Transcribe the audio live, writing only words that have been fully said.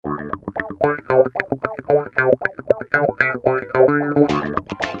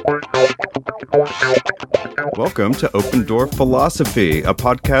Welcome to Open Door Philosophy, a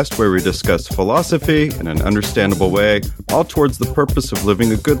podcast where we discuss philosophy in an understandable way, all towards the purpose of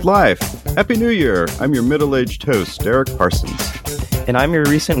living a good life. Happy New Year! I'm your middle-aged host, Derek Parsons. And I'm your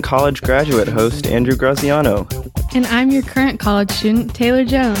recent college graduate host, Andrew Graziano. And I'm your current college student, Taylor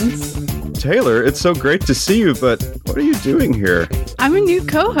Jones. Taylor, it's so great to see you, but what are you doing here? I'm a new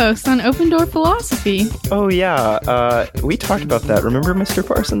co-host on Open Door Philosophy. Oh, yeah. We talked about that. Remember, Mr.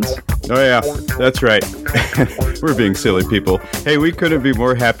 Parsons? Oh, yeah. That's right. We're being silly people. Hey, we couldn't be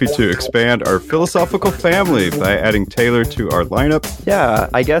more happy to expand our philosophical family by adding Taylor to our lineup. Yeah,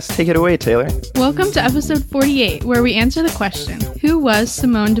 I guess take it away, Taylor. Welcome to episode 48, where we answer the question, who was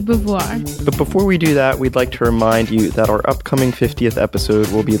Simone de Beauvoir? But before we do that, we'd like to remind you that our upcoming 50th episode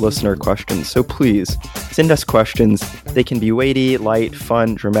will be listener questions. So please, send us questions. They can be weighty, light,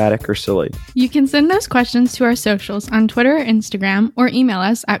 fun, dramatic, or silly. You can send those questions to our socials on Twitter or Instagram, or email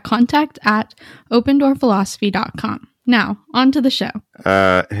us at contact@opendoorphilosophy.com. Now, on to the show.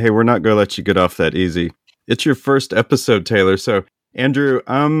 Hey, we're not going to let you get off that easy. It's your first episode, Taylor, so Andrew,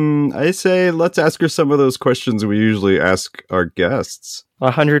 I say let's ask her some of those questions we usually ask our guests.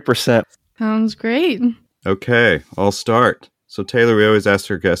 100%. Sounds great. Okay, I'll start. So Taylor, we always ask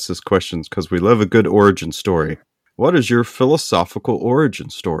our guests this questions because we love a good origin story. What is your philosophical origin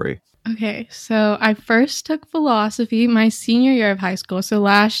story? Okay, so I first took philosophy my senior year of high school, so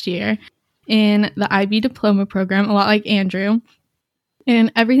last year, in the IB diploma program, a lot like Andrew.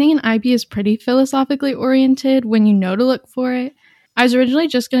 And everything in IB is pretty philosophically oriented when you know to look for it. I was originally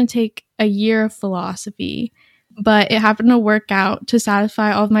just going to take a year of philosophy, but it happened to work out to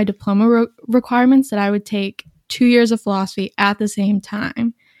satisfy all of my diploma requirements that I would take 2 years of philosophy at the same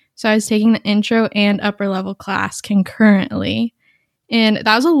time. So I was taking the intro and upper level class concurrently. And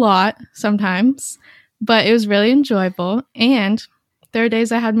that was a lot sometimes, but it was really enjoyable. And there were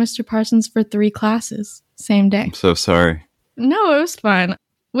days I had Mr. Parsons for 3 classes, same day. I'm so sorry. No, it was fun.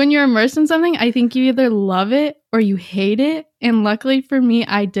 When you're immersed in something, I think you either love it or you hate it. And luckily for me,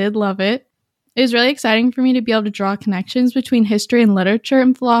 I did love it. It was really exciting for me to be able to draw connections between history and literature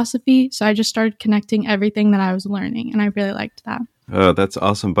and philosophy. So I just started connecting everything that I was learning. And I really liked that. Oh, that's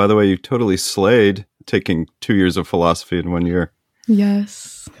awesome. By the way, you totally slayed taking 2 years of philosophy in 1 year.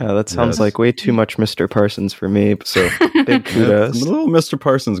 Yes. Yeah, that sounds like way too much Mr. Parsons for me. So big kudos. Yeah, little Mr.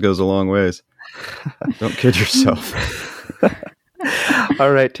 Parsons goes a long ways. Don't kid yourself.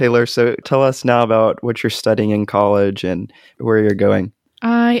 All right, Taylor. So tell us now about what you're studying in college and where you're going.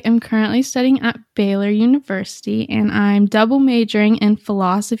 I am currently studying at Baylor University, and I'm double majoring in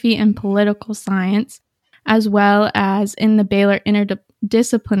philosophy and political science, as well as in the Baylor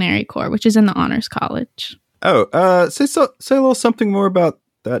Interdisciplinary Corps, which is in the Honors College. Oh, say a little something more about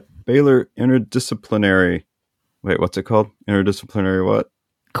that Baylor Interdisciplinary. Wait, what's it called? Interdisciplinary what?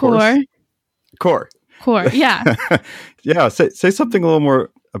 Corps. Corps, yeah. Yeah, say something a little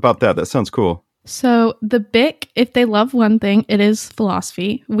more about that. That sounds cool. So the BIC, if they love one thing, it is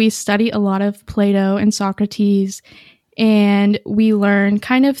philosophy. We study a lot of Plato and Socrates, and we learn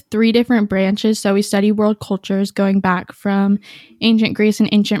kind of 3 different branches. So we study world cultures going back from ancient Greece and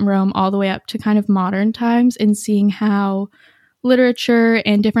ancient Rome all the way up to kind of modern times, and seeing how literature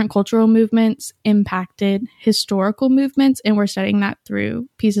and different cultural movements impacted historical movements. And we're studying that through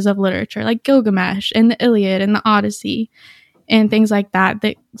pieces of literature like Gilgamesh and the Iliad and the Odyssey and things like that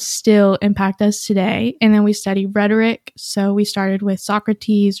still impact us today. And then we study rhetoric. So we started with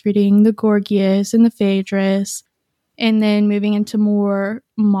Socrates, reading the Gorgias and the Phaedrus, and then moving into more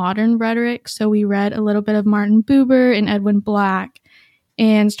modern rhetoric. So we read a little bit of Martin Buber and Edwin Black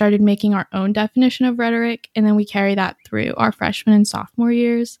and started making our own definition of rhetoric. And then we carry that through our freshman and sophomore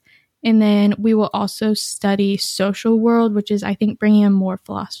years. And then we will also study social world, which is, I think, bringing in more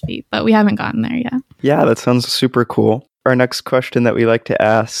philosophy, but we haven't gotten there yet. Yeah, that sounds super cool. Our next question that we like to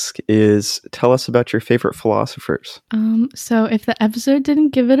ask is, tell us about your favorite philosophers. So if the episode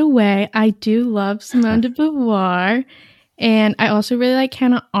didn't give it away, I do love Simone de Beauvoir. And I also really like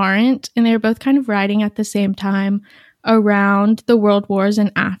Hannah Arendt. And they were both kind of writing at the same time around the world wars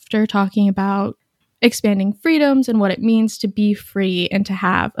and after, talking about expanding freedoms and what it means to be free and to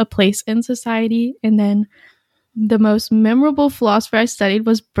have a place in society. And then the most memorable philosopher I studied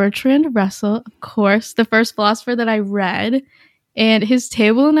was Bertrand Russell, of course, the first philosopher that I read. And his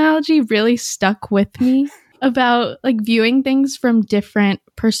table analogy really stuck with me about viewing things from different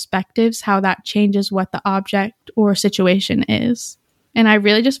perspectives, how that changes what the object or situation is. And I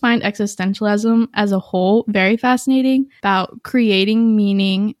really just find existentialism as a whole very fascinating, about creating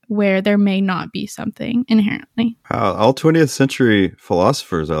meaning where there may not be something inherently. All 20th century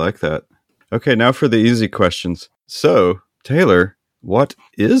philosophers, I like that. Okay, now for the easy questions. So, Taylor, what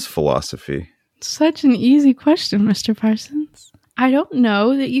is philosophy? Such an easy question, Mr. Parsons. I don't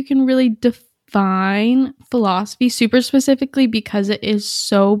know that you can really define philosophy super specifically because it is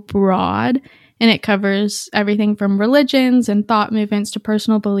so broad and it covers everything from religions and thought movements to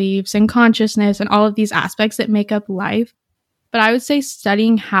personal beliefs and consciousness and all of these aspects that make up life. But I would say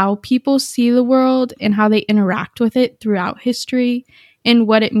studying how people see the world and how they interact with it throughout history and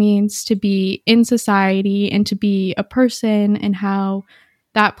what it means to be in society and to be a person and how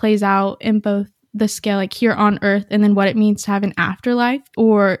that plays out in both the scale like here on Earth and then what it means to have an afterlife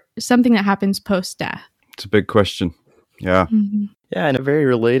or something that happens post-death. It's a big question. Yeah. Mm-hmm. Yeah, and a very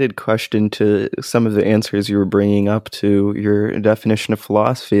related question to some of the answers you were bringing up to your definition of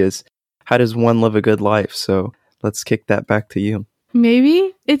philosophy is, how does one live a good life? So let's kick that back to you.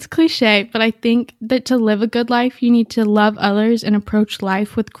 Maybe it's cliche, but I think that to live a good life, you need to love others and approach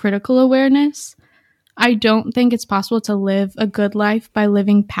life with critical awareness. I don't think it's possible to live a good life by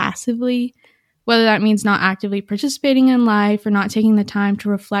living passively, whether that means not actively participating in life or not taking the time to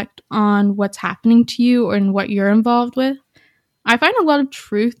reflect on what's happening to you or in what you're involved with. I find a lot of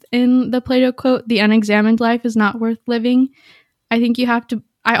truth in the Plato quote, "The unexamined life is not worth living."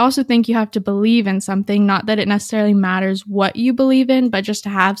 I also think you have to believe in something, not that it necessarily matters what you believe in, but just to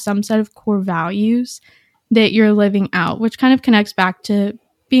have some set of core values that you're living out, which kind of connects back to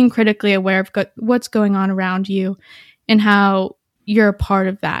being critically aware of what's going on around you and how you're a part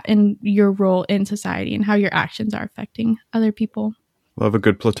of that and your role in society and how your actions are affecting other people. Love a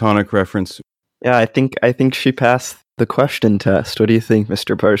good Platonic reference. Yeah, I think she passed the question test. What do you think,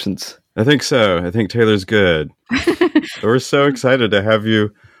 Mr. Parsons? I think so. I think Taylor's good. We're so excited to have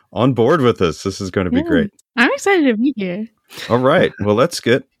you on board with us. This is going to be great. I'm excited to be here. All right. Well, let's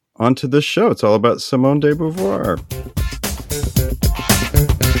get onto this show. It's all about Simone de Beauvoir.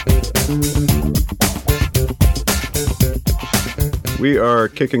 We are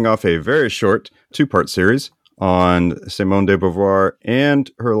kicking off a very short 2-part series on Simone de Beauvoir and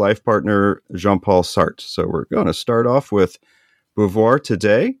her life partner, Jean-Paul Sartre. So we're going to start off with Beauvoir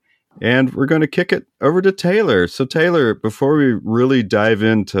today, and we're going to kick it over to Taylor. So Taylor, before we really dive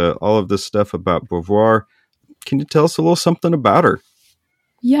into all of this stuff about Beauvoir, can you tell us a little something about her?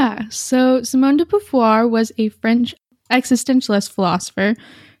 Yeah, so Simone de Beauvoir was a French existentialist philosopher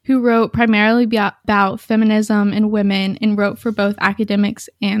who wrote primarily about feminism and women and wrote for both academics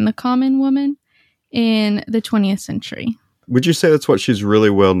and the common woman in the 20th century. Would you say that's what she's really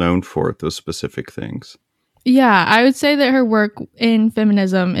well known for, those specific things? Yeah, I would say that her work in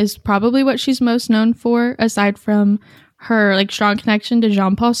feminism is probably what she's most known for, aside from her strong connection to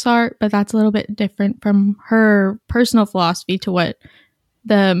Jean-Paul Sartre, but that's a little bit different from her personal philosophy to what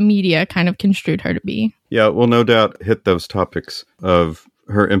the media kind of construed her to be. Yeah, we'll no doubt hit those topics of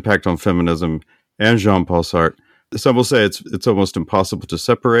her impact on feminism and Jean-Paul Sartre. Some will say it's almost impossible to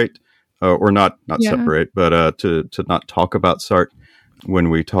separate, or not separate, but to not talk about Sartre when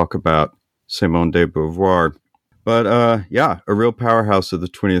we talk about Simone de Beauvoir. But a real powerhouse of the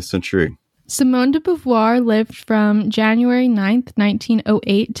 20th century. Simone de Beauvoir lived from January 9th,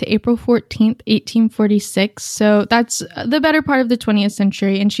 1908 to April 14th, 1846. So that's the better part of the 20th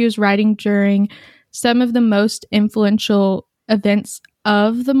century. And she was writing during some of the most influential events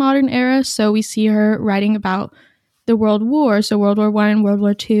of the modern era. So we see her writing about the World War, so World War I and World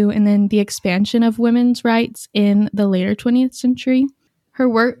War II, and then the expansion of women's rights in the later 20th century. Her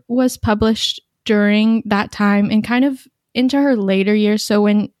work was published during that time and kind of into her later years. So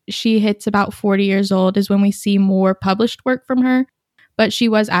when she hits about 40 years old is when we see more published work from her. But she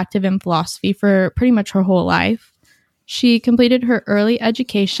was active in philosophy for pretty much her whole life. She completed her early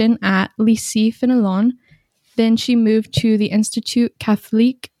education at Lycée Fenelon. Then she moved to the Institut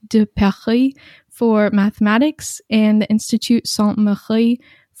Catholique de Paris for mathematics and the Institut Sainte-Marie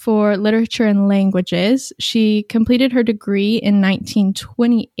for literature and languages. She completed her degree in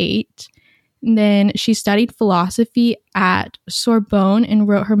 1928. And then she studied philosophy at Sorbonne and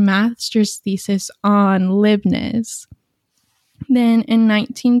wrote her master's thesis on Leibniz. Then in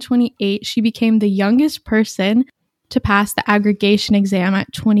 1928, she became the youngest person to pass the aggregation exam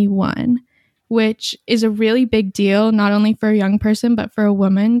at 21, which is a really big deal, not only for a young person, but for a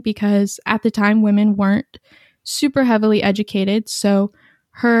woman, because at the time, women weren't super heavily educated. So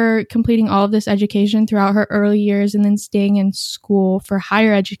her completing all of this education throughout her early years and then staying in school for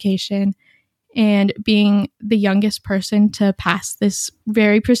higher education and being the youngest person to pass this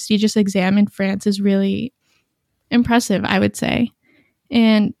very prestigious exam in France is really impressive, I would say.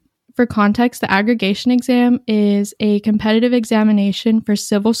 And for context, the aggregation exam is a competitive examination for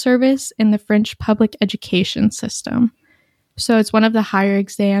civil service in the French public education system. So it's one of the higher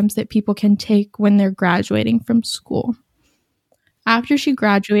exams that people can take when they're graduating from school. After she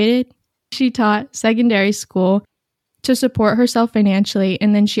graduated, she taught secondary school to support herself financially.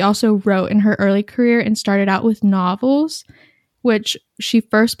 And then she also wrote in her early career and started out with novels, which she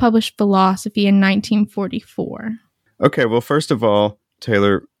first published philosophy in 1944. Okay, well, first of all,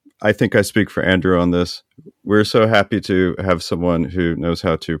 Taylor, I think I speak for Andrew on this. We're so happy to have someone who knows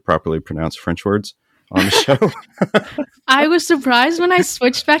how to properly pronounce French words on the show. I was surprised when I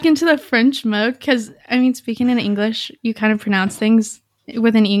switched back into the French mode because, I mean, speaking in English, you kind of pronounce things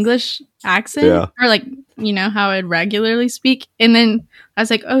with an English accent or like, you know, how I'd regularly speak. And then I was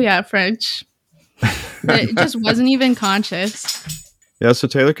like, oh yeah, French. It just wasn't even conscious. Yeah, so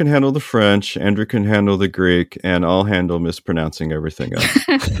Taylor can handle the French, Andrew can handle the Greek, and I'll handle mispronouncing everything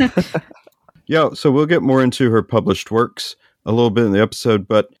else. Yeah, so we'll get more into her published works a little bit in the episode,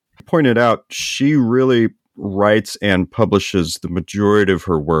 but pointed out she really writes and publishes the majority of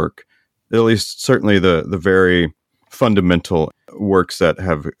her work, at least certainly the very fundamental works that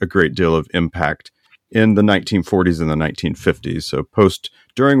have a great deal of impact in the 1940s and the 1950s. So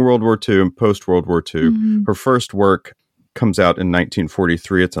during World War II and post World War II, her first work comes out in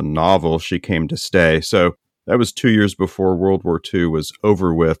 1943. It's a novel, She Came to Stay. So that was 2 years before World War II was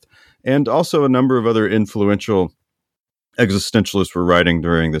over with. And also a number of other influential existentialists were writing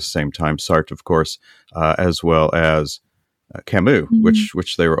during this same time. Sartre, of course, as well as Camus,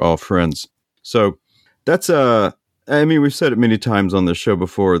 which they were all friends. So that's I mean, we've said it many times on the show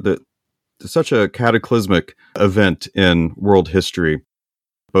before that it's such a cataclysmic event in world history,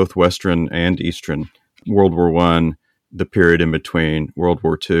 both Western and Eastern. World War I, the period in between World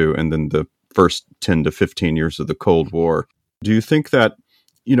War II, and then the first 10 to 15 years of the Cold War. Do you think that,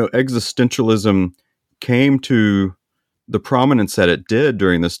 you know, existentialism came to the prominence that it did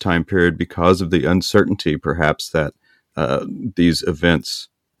during this time period because of the uncertainty, perhaps, that these events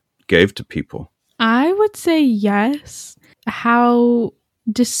gave to people? I would say yes. How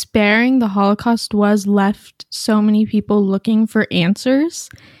despairing the Holocaust was left so many people looking for answers,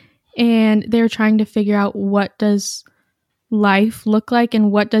 and they're trying to figure out what does life look like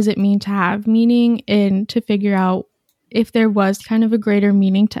and what does it mean to have meaning, and to figure out if there was kind of a greater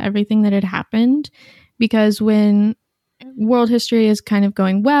meaning to everything that had happened. Because when world history is kind of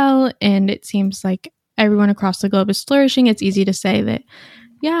going well and it seems like everyone across the globe is flourishing, it's easy to say that,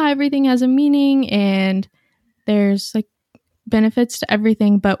 yeah, everything has a meaning and there's like benefits to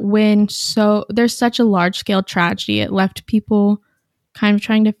everything. But there's such a large scale tragedy, it left people kind of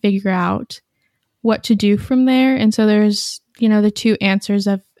trying to figure out what to do from there. And so there's, you know, the two answers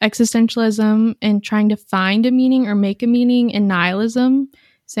of existentialism and trying to find a meaning or make a meaning, and nihilism,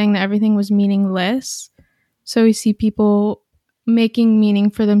 saying that everything was meaningless. So we see people making meaning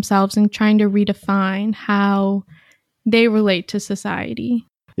for themselves and trying to redefine how they relate to society.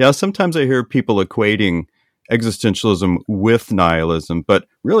 Yeah, sometimes I hear people equating existentialism with nihilism, but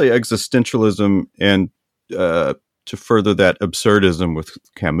really existentialism and to further that absurdism with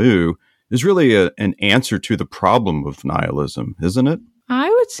Camus is really an answer to the problem of nihilism, isn't it? I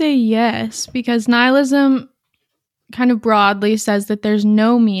would say yes, because nihilism kind of broadly says that there's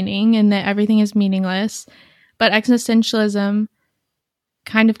no meaning and that everything is meaningless. But existentialism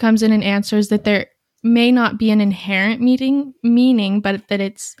kind of comes in and answers that there may not be an inherent meaning, but that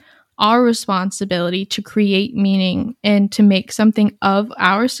it's our responsibility to create meaning and to make something of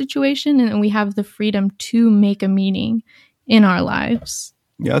our situation, and we have the freedom to make a meaning in our lives.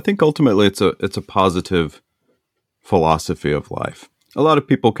 Yeah, I think ultimately it's a positive philosophy of life. A lot of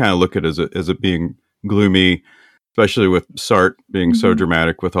people kind of look at it as it being gloomy, especially with Sartre being so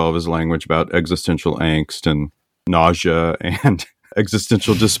dramatic with all of his language about existential angst and nausea and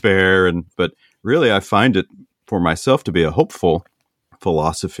existential despair. But really, I find it for myself to be a hopeful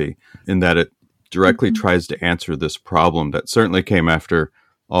philosophy in that it directly tries to answer this problem that certainly came after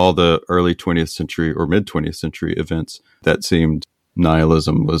all the early 20th century or mid 20th century events that seemed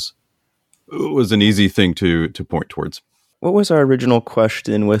nihilism was an easy thing to point towards. What was our original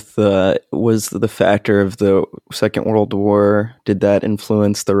question with was the factor of the Second World War? Did that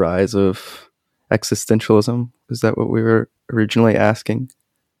influence the rise of existentialism? Was that what we were originally asking?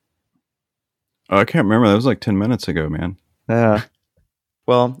 Oh, I can't remember. That was like 10 minutes ago, man. Yeah.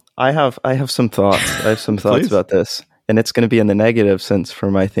 Well, I have some thoughts. I have some thoughts about this, and it's going to be in the negative sense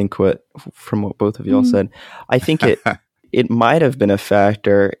from what both of y'all said. I think it might have been a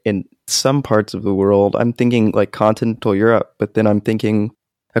factor in some parts of the world. I'm thinking like continental Europe, but then I'm thinking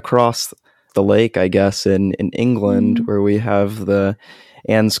across the lake, I guess, in England, where we have the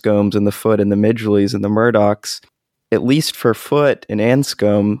Anscombes and the Foote and the Midgeleys and the Murdochs. At least for Foote and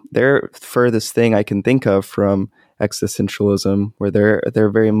Anscombe, they're the furthest thing I can think of from existentialism, where they're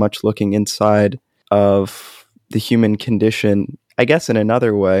very much looking inside of the human condition. I guess in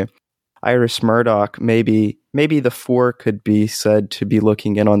another way, Iris Murdoch, maybe the Four could be said to be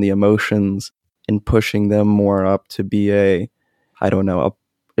looking in on the emotions and pushing them more up to be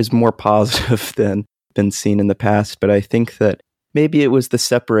is more positive than been seen in the past. But I think that maybe it was the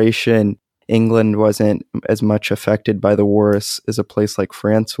separation. England wasn't as much affected by the war as a place like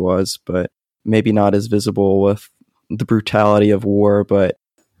France was, but maybe not as visible with the brutality of war. But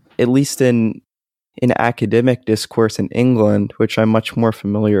at least in academic discourse in England, which I'm much more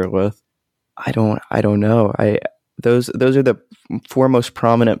familiar with, I don't know. Those are the four most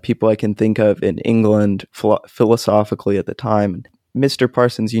prominent people I can think of in England philosophically at the time. Mr.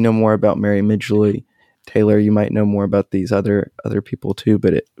 Parsons, you know more about Mary Midgley. Taylor, you might know more about these other people too,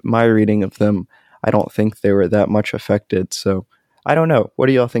 but my reading of them, I don't think they were that much affected. So I don't know. What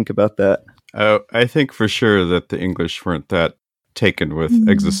do y'all think about that? I think for sure that the English weren't that taken with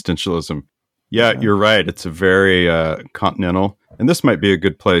existentialism. Yeah, you're right. It's a very continental, and this might be a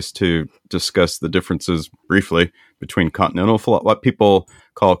good place to discuss the differences briefly between what people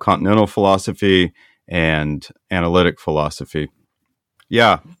call continental philosophy and analytic philosophy.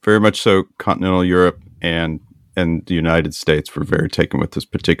 Yeah, very much so. Continental Europe and the United States were very taken with this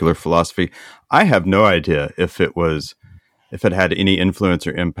particular philosophy. I have no idea if it had any influence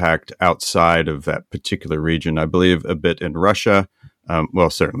or impact outside of that particular region. I believe a bit in Russia. Well,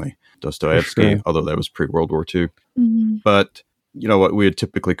 certainly Dostoevsky, sure. Although that was pre-World War II. Mm-hmm. But, what we would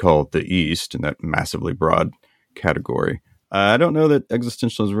typically call the East in that massively broad category. I don't know that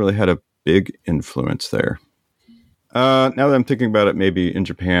existentialism really had a big influence there. Now that I'm thinking about it, maybe in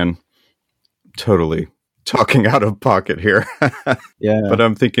Japan, totally talking out of pocket here. Yeah. But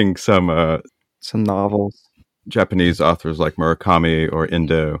I'm thinking some novels. Japanese authors like Murakami or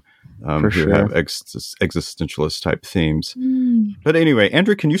Endo, who have existentialist type themes. But anyway,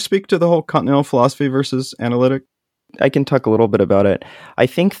 Andrew, can you speak to the whole continental philosophy versus analytic? I can talk a little bit about it. I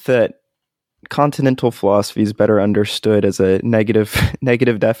think that continental philosophy is better understood as a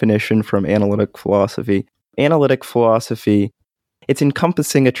negative definition from analytic philosophy. Analytic philosophy, it's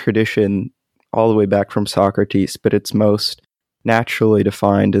encompassing a tradition all the way back from Socrates, but it's most naturally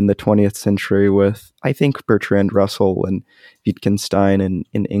defined in the 20th century with, I think, Bertrand Russell and Wittgenstein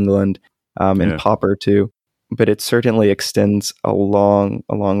in England, and Popper too. But it certainly extends a long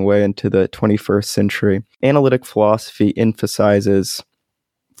way into the 21st century. Analytic philosophy emphasizes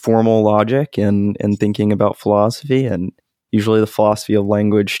formal logic and thinking about philosophy, and usually the philosophy of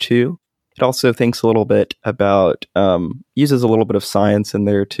language too. It also thinks a little bit about, uses a little bit of science in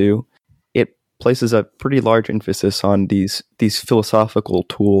there too. It places a pretty large emphasis on these philosophical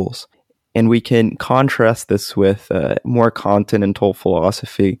tools. And we can contrast this with more continental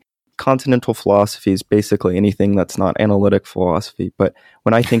philosophy. Continental philosophy is basically anything that's not analytic philosophy. But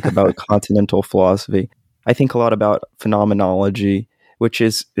when I think about continental philosophy, I think a lot about phenomenology, which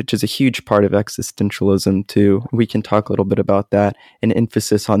is a huge part of existentialism too. We can talk a little bit about that, and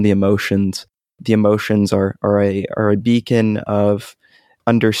emphasis on the emotions. The emotions are a beacon of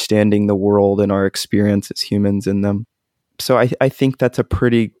understanding the world and our experience as humans in them. So I think that's a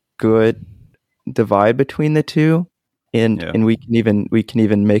pretty good divide between the two. And we can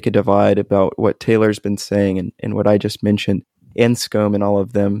even make a divide about what Taylor's been saying and what I just mentioned. Anscombe and all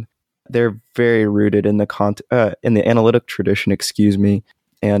of them, they're very rooted in the analytic tradition,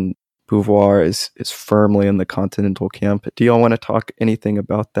 and Beauvoir is firmly in the continental camp. Do y'all want to talk anything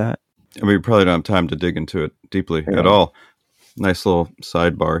about that? We probably don't have time to dig into it deeply at all. Nice little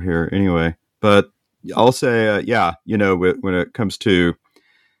sidebar here anyway. But I'll say, when it comes to,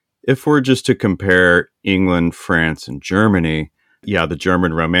 if we're just to compare England, France, and Germany, the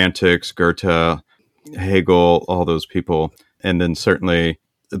German Romantics, Goethe, Hegel, all those people, and then certainly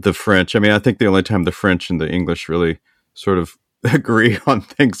the French. I mean, I think the only time the French and the English really sort of agree on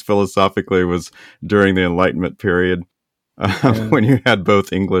things philosophically was during the Enlightenment period, when you had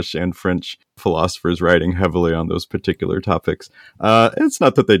both English and French philosophers writing heavily on those particular topics. It's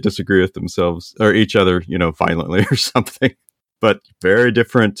not that they disagree with themselves or each other, violently or something, but very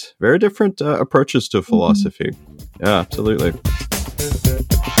different approaches to philosophy. Yeah, absolutely.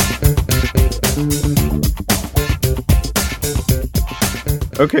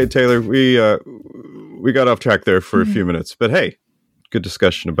 Okay, Taylor, we got off track there for a few minutes, but hey, good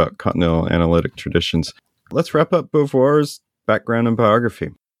discussion about continental analytic traditions. Let's wrap up Beauvoir's background and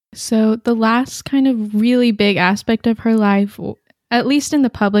biography. So the last kind of really big aspect of her life, at least in the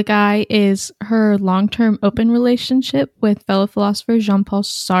public eye, is her long-term open relationship with fellow philosopher Jean-Paul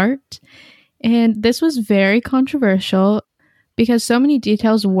Sartre. And this was very controversial because so many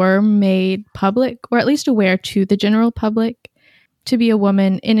details were made public, or at least aware to the general public. To be a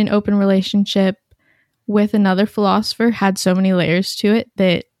woman in an open relationship with another philosopher had so many layers to it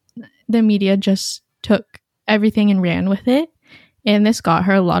that the media just took everything and ran with it. And this got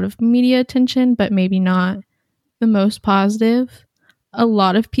her a lot of media attention, but maybe not the most positive. A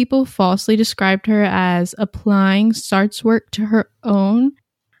lot of people falsely described her as applying Sartre's work to her own.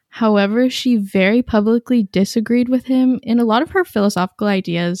 However, she very publicly disagreed with him, and a lot of her philosophical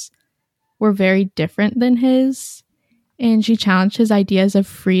ideas were very different than his. And she challenged his ideas of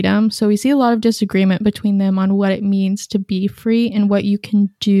freedom. So we see a lot of disagreement between them on what it means to be free and what you can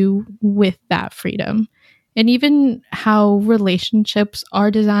do with that freedom. And even how relationships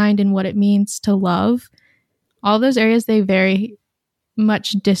are designed and what it means to love. All those areas, they very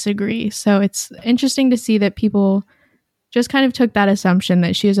much disagree. So it's interesting to see that people just kind of took that assumption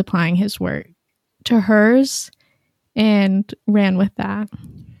that she was applying his work to hers and ran with that.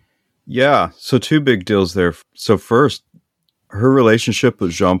 Yeah. So two big deals there. So first, her relationship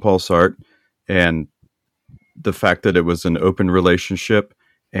with Jean-Paul Sartre and the fact that it was an open relationship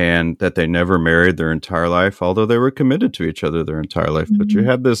and that they never married their entire life, although they were committed to each other their entire life. Mm-hmm. But you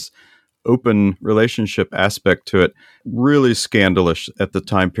had this open relationship aspect to it, really scandalous at the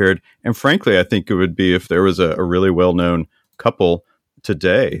time period. And frankly, I think it would be if there was a really well-known couple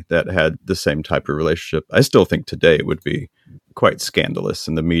today that had the same type of relationship. I still think today it would be quite scandalous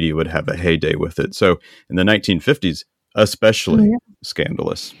and the media would have a heyday with it. So in the 1950s, especially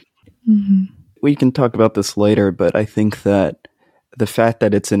scandalous. Mm-hmm. We can talk about this later, but I think that the fact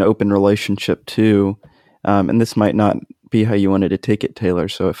that it's an open relationship too, and this might not be how you wanted to take it, Taylor,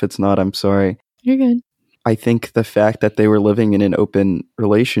 so if it's not, I'm sorry. You're good. I think the fact that they were living in an open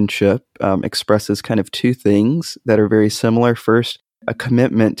relationship expresses kind of two things that are very similar. First, a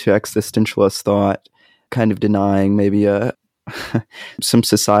commitment to existentialist thought, kind of denying maybe some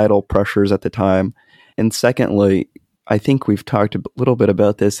societal pressures at the time. And secondly, I think we've talked a little bit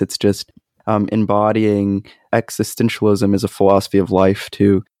about this. It's just embodying existentialism as a philosophy of life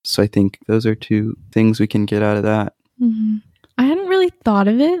too. So I think those are two things we can get out of that. Mm-hmm. I hadn't really thought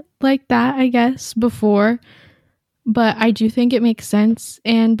of it like that, I guess, before, but I do think it makes sense.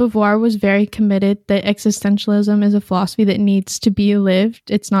 And Beauvoir was very committed that existentialism is a philosophy that needs to be lived.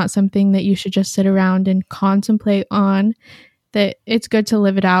 It's not something that you should just sit around and contemplate on, that it's good to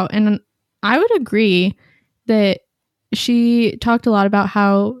live it out. And I would agree that she talked a lot about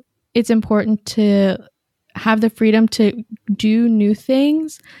how it's important to have the freedom to do new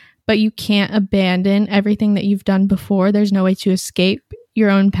things, but you can't abandon everything that you've done before. There's no way to escape your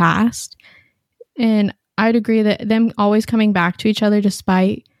own past. And I'd agree that them always coming back to each other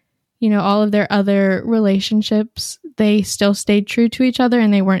despite, all of their other relationships, they still stayed true to each other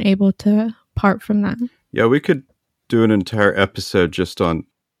and they weren't able to part from that. Yeah, we could do an entire episode just on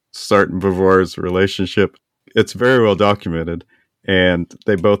Sartre and Beauvoir's relationship. It's very well documented, and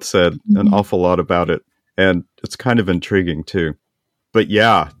they both said an awful lot about it, and it's kind of intriguing too. But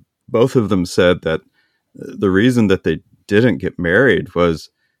yeah, both of them said that the reason that they didn't get married was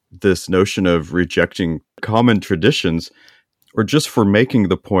this notion of rejecting common traditions, or just for making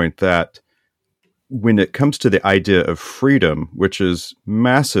the point that when it comes to the idea of freedom, which is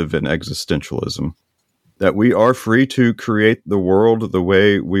massive in existentialism, that we are free to create the world the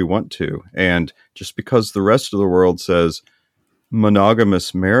way we want to. And just because the rest of the world says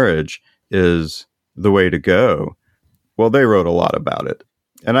monogamous marriage is the way to go, well, they wrote a lot about it.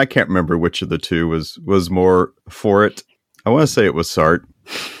 And I can't remember which of the two was more for it. I want to say it was Sartre.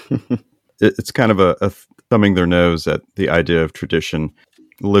 It's kind of a thumbing their nose at the idea of tradition,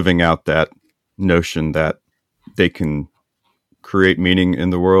 living out that notion that they can create meaning in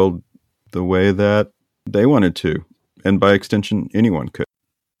the world the way that they wanted to. And by extension, anyone could.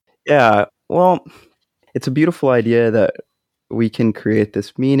 Yeah, well, it's a beautiful idea that we can create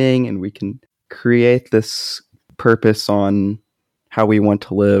this meaning and we can create this purpose on how we want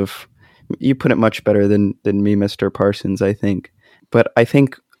to live. You put it much better than me, Mr. Parsons, I think. But I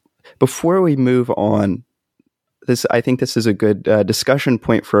think before we move on, I think this is a good discussion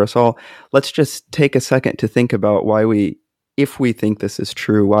point for us all. Let's just take a second to think about if we think this is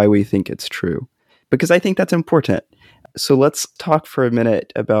true, why we think it's true. Because I think that's important. So let's talk for a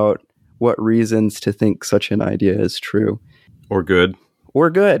minute about what reasons to think such an idea is true. Or good. Or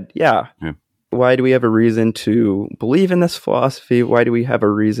good, yeah. Why do we have a reason to believe in this philosophy? Why do we have a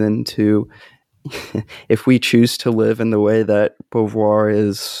reason to, if we choose to live in the way that Beauvoir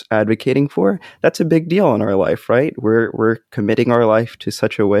is advocating for, that's a big deal in our life, right? We're committing our life to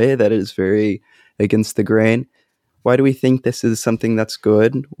such a way that is very against the grain. Why do we think this is something that's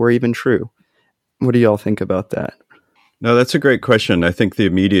good or even true? What do y'all think about that? No, that's a great question. I think the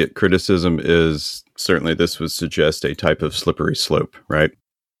immediate criticism is certainly this would suggest a type of slippery slope, right?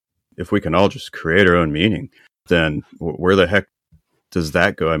 If we can all just create our own meaning, then where the heck does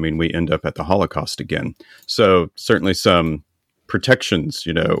that go? I mean, we end up at the Holocaust again. So certainly some protections,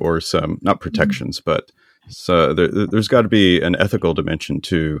 or some, not protections, but so there's got to be an ethical dimension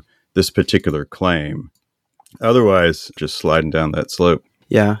to this particular claim. Otherwise, just sliding down that slope.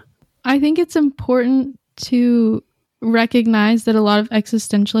 Yeah. I think it's important to recognize that a lot of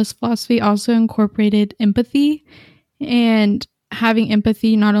existentialist philosophy also incorporated empathy, and having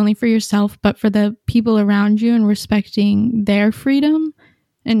empathy not only for yourself, but for the people around you, and respecting their freedom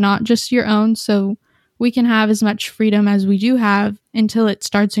and not just your own. So we can have as much freedom as we do have until it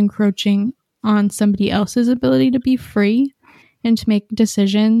starts encroaching on somebody else's ability to be free and to make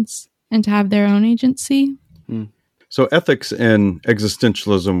decisions and to have their own agency. So ethics in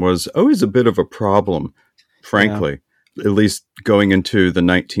existentialism was always a bit of a problem, frankly, at least going into the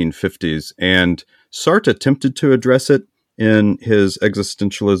 1950s. And Sartre attempted to address it in his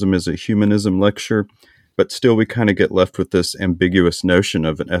Existentialism is a Humanism lecture, but still we kind of get left with this ambiguous notion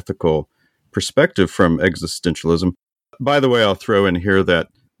of an ethical perspective from existentialism. By the way, I'll throw in here that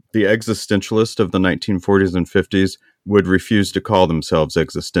the existentialists of the 1940s and 50s would refuse to call themselves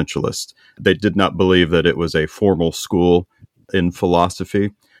existentialists. They did not believe that it was a formal school in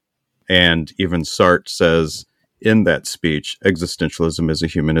philosophy. And even Sartre says in that speech, Existentialism is a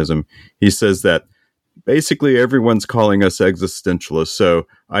Humanism, he says that basically everyone's calling us existentialists, so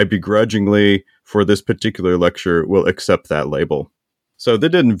I begrudgingly, for this particular lecture, will accept that label. So they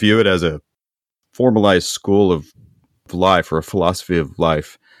didn't view it as a formalized school of life or a philosophy of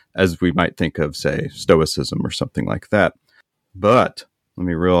life, as we might think of, say, Stoicism or something like that. But let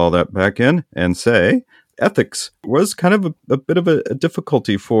me reel all that back in and say ethics was kind of a bit of a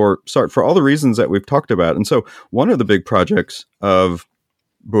difficulty for Sartre for all the reasons that we've talked about. And so one of the big projects of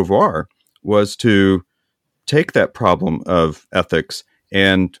Beauvoir was to take that problem of ethics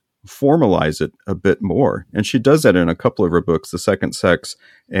and formalize it a bit more. And she does that in a couple of her books, The Second Sex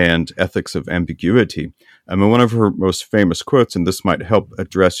and Ethics of Ambiguity. I mean, one of her most famous quotes, and this might help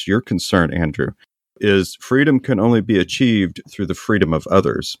address your concern, Andrew, is freedom can only be achieved through the freedom of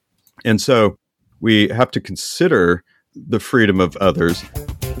others. And so we have to consider the freedom of others.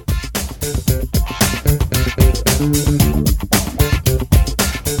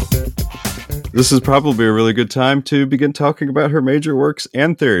 This is probably a really good time to begin talking about her major works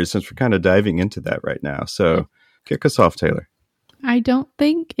and theories, since we're kind of diving into that right now. So kick us off, Taylor. I don't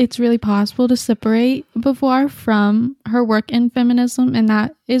think it's really possible to separate Beauvoir from her work in feminism, and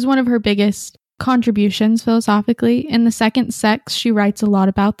that is one of her biggest contributions philosophically. In The Second Sex, she writes a lot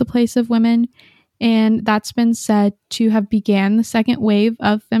about the place of women, and that's been said to have began the second wave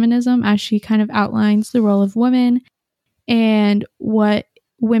of feminism, as she kind of outlines the role of women and what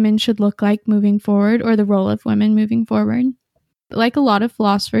women should look like moving forward, or the role of women moving forward. Like a lot of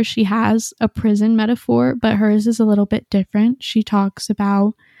philosophers, she has a prison metaphor, but hers is a little bit different. She talks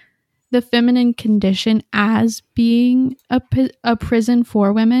about the feminine condition as being a prison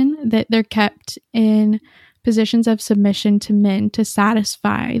for women, that they're kept in positions of submission to men to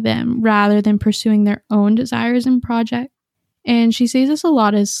satisfy them rather than pursuing their own desires and projects. And she sees this a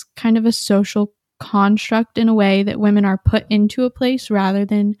lot as kind of a social construct, in a way that women are put into a place rather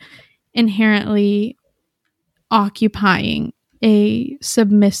than inherently occupying a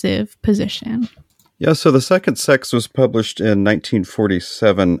submissive position. Yeah, so The Second Sex was published in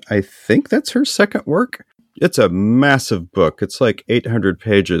 1947. I think that's her second work. It's a massive book. It's like 800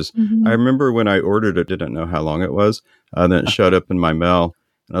 pages. Mm-hmm. I remember when I ordered it, didn't know how long it was. Then it showed up in my mail,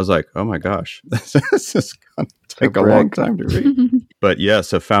 and I was like, oh my gosh, this is going to take a long time to read. But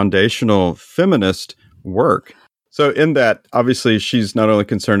yes, a foundational feminist work. So in that, obviously, she's not only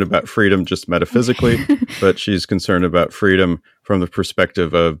concerned about freedom just metaphysically, but she's concerned about freedom from the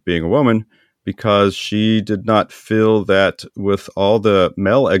perspective of being a woman, because she did not feel that with all the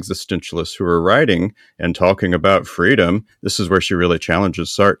male existentialists who are writing and talking about freedom, this is where she really challenges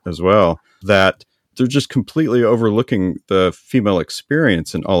Sartre as well, that they're just completely overlooking the female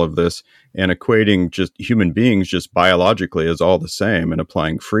experience in all of this and equating just human beings just biologically as all the same and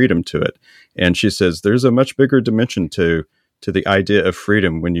applying freedom to it. And she says there's a much bigger dimension to the idea of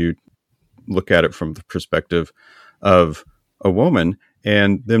freedom when you look at it from the perspective of a woman.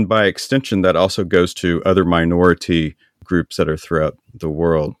 And then by extension, that also goes to other minority groups that are throughout the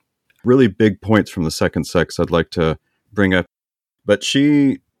world. Really big points from The Second Sex I'd like to bring up. But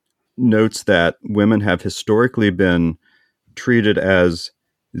she notes that women have historically been treated as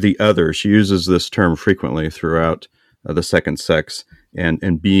the other. She uses this term frequently throughout The Second Sex,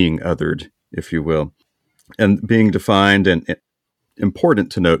 and being othered, if you will. and being defined, and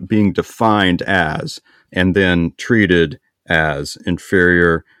important to note, being defined as, and then treated as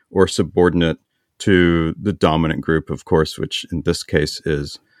inferior or subordinate to the dominant group, of course, which in this case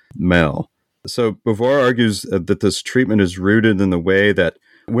is male. So Beauvoir argues that this treatment is rooted in the way that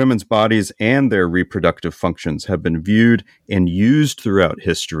women's bodies and their reproductive functions have been viewed and used throughout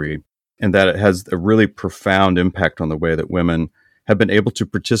history, and that it has a really profound impact on the way that women have been able to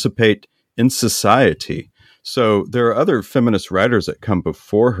participate in society. So there are other feminist writers that come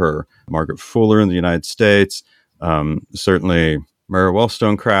before her, Margaret Fuller in the United States, certainly Mara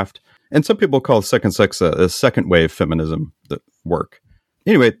Wollstonecraft, and some people call second sex a second wave feminism work.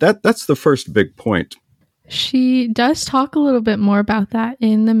 Anyway, that's the first big point. She does talk a little bit more about that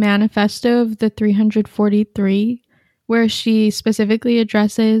in the Manifesto of the 343, where she specifically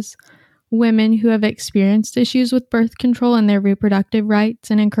addresses women who have experienced issues with birth control and their reproductive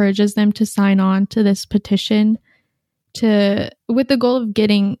rights and encourages them to sign on to this petition with the goal of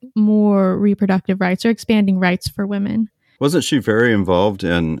getting more reproductive rights or expanding rights for women. Wasn't she very involved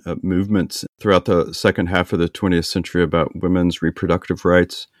in movements throughout the second half of the 20th century about women's reproductive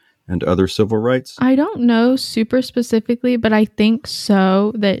rights and other civil rights? I don't know super specifically, but I think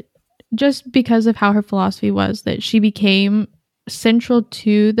so, that just because of how her philosophy was, that she became central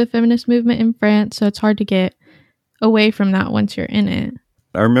to the feminist movement in France, so it's hard to get away from that once you're in it.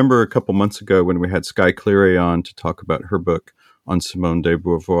 I remember a couple months ago when we had Skye Cleary on to talk about her book on Simone de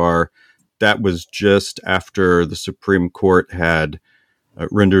Beauvoir. That was just after the Supreme Court had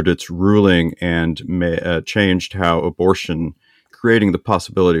rendered its ruling and changed how abortion, creating the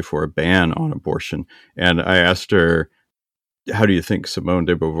possibility for a ban on abortion. And I asked her, how do you think Simone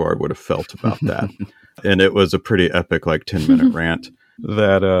de Beauvoir would have felt about that? And it was a pretty epic, 10-minute rant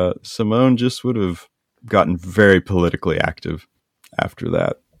that Simone just would have gotten very politically active after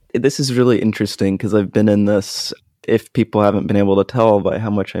that. This is really interesting because I've been in this, if people haven't been able to tell by how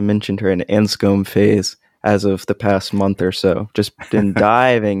much I mentioned her, in Anscombe phase as of the past month or so, just been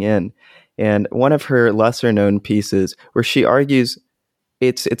diving in. And one of her lesser known pieces where she argues,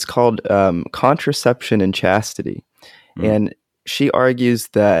 it's called Contraception and Chastity. And she argues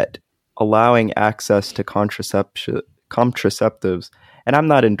that allowing access to contraceptives, and I'm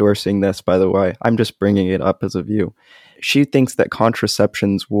not endorsing this, by the way, I'm just bringing it up as a view. She thinks that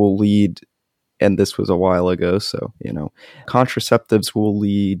contraceptions will lead, and this was a while ago, so, contraceptives will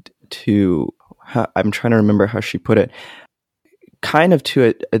lead to, I'm trying to remember how she put it, kind of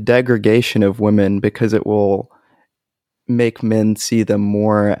to a degradation of women, because it will make men see them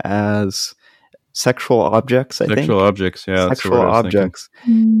more as sexual objects, Sexual objects, yeah. Sexual objects.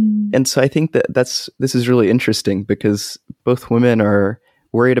 And so I think that this is really interesting because both women are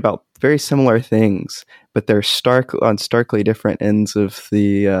worried about very similar things, but they're on starkly different ends of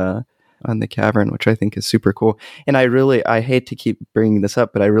the on the cavern, which I think is super cool. And I hate to keep bringing this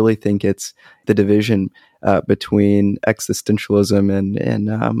up, but I really think it's the division between existentialism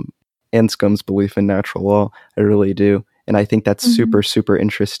and Anscombe's belief in natural law. I really do. And I think that's super, super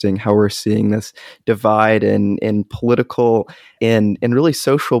interesting how we're seeing this divide in political and really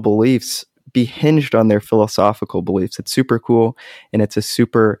social beliefs be hinged on their philosophical beliefs. It's super cool. And it's a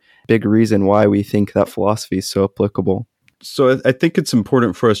super big reason why we think that philosophy is so applicable. So I think it's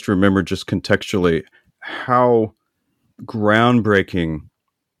important for us to remember just contextually how groundbreaking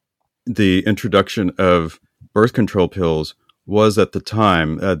the introduction of birth control pills was at the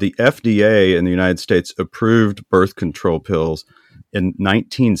time. The FDA in the United States approved birth control pills in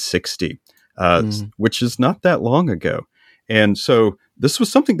 1960, which is not that long ago. And so this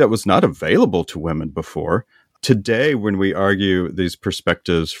was something that was not available to women before. Today, when we argue these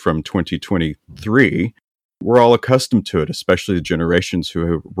perspectives from 2023, we're all accustomed to it, especially the generations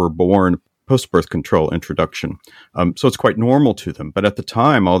who were born post-birth control introduction. So it's quite normal to them. But at the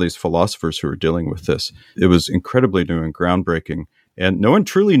time, all these philosophers who were dealing with this, it was incredibly new and groundbreaking. And no one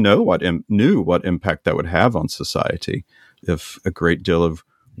truly knew what impact that would have on society if a great deal of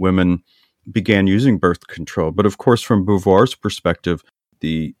women began using birth control. But of course, from Beauvoir's perspective,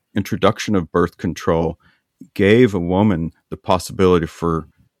 the introduction of birth control gave a woman the possibility for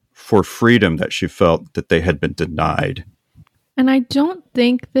freedom that she felt that they had been denied. And I don't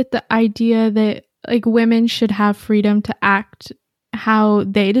think that the idea that women should have freedom to act how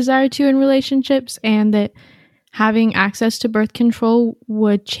they desire to in relationships, and that having access to birth control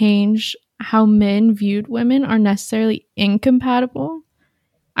would change how men viewed women, are necessarily incompatible.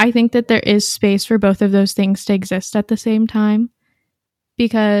 I think that there is space for both of those things to exist at the same time,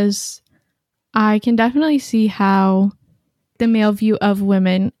 because I can definitely see how the male view of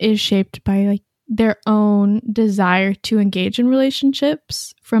women is shaped by their own desire to engage in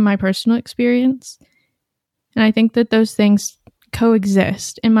relationships from my personal experience. And I think that those things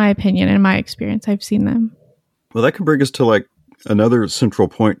coexist, in my opinion, in my experience. I've seen them. Well, that can bring us to like another central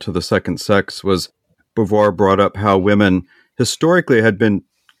point to the second sex was Beauvoir brought up how women historically had been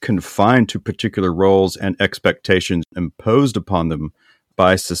confined to particular roles and expectations imposed upon them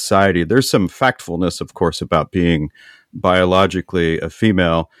by society. There's some factfulness, of course, about being biologically a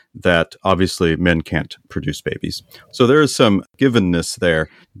female that obviously men can't produce babies. So there is some givenness there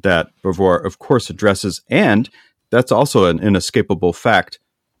that Beauvoir, of course, addresses. And that's also an inescapable fact,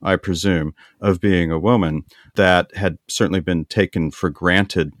 I presume, of being a woman that had certainly been taken for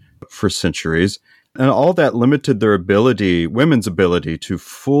granted for centuries. And all that limited their ability, women's ability, to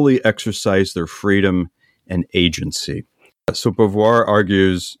fully exercise their freedom and agency. So Beauvoir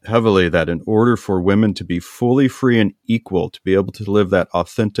argues heavily that in order for women to be fully free and equal, to be able to live that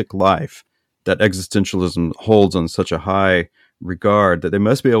authentic life that existentialism holds on such a high regard, that they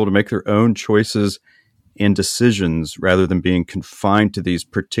must be able to make their own choices and decisions rather than being confined to these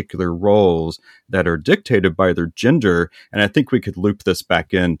particular roles that are dictated by their gender. And I think we could loop this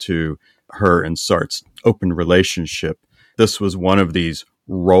back into her and Sartre's open relationship. This was one of these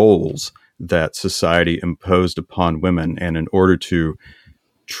roles that society imposed upon women. And in order to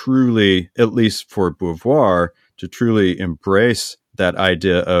truly, at least for Beauvoir, to truly embrace that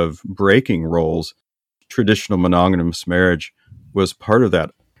idea of breaking roles, traditional monogamous marriage was part of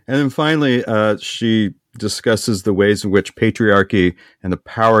that. And then finally, she discusses the ways in which patriarchy and the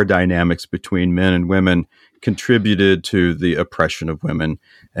power dynamics between men and women contributed to the oppression of women,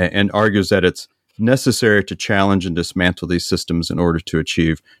 and argues that it's necessary to challenge and dismantle these systems in order to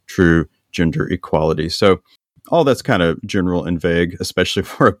achieve true gender equality. So all that's kind of general and vague, especially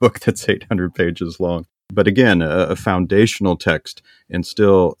for a book that's 800 pages long. But again, a foundational text and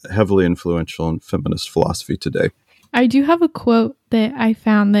still heavily influential in feminist philosophy today. I do have a quote that I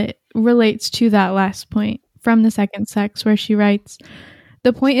found that relates to that last point from The Second Sex, where she writes,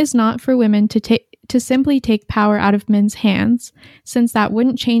 "The point is not for women to simply take power out of men's hands, since that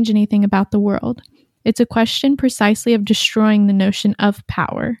wouldn't change anything about the world. It's a question precisely of destroying the notion of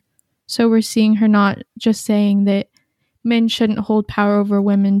power." So we're seeing her not just saying that men shouldn't hold power over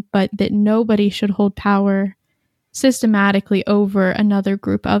women, but that nobody should hold power systematically over another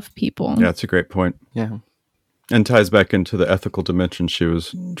group of people. Yeah, that's a great point. Yeah. And ties back into the ethical dimension she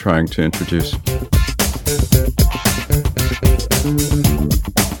was trying to introduce.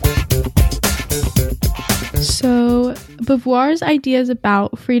 So Beauvoir's ideas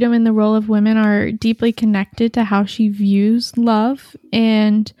about freedom and the role of women are deeply connected to how she views love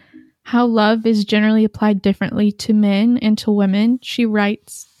and how love is generally applied differently to men and to women. She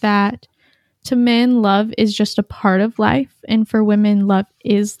writes that to men, love is just a part of life, and for women, love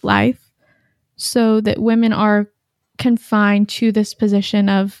is life. So that women are confined to this position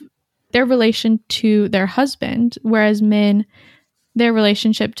of their relation to their husband, whereas men, their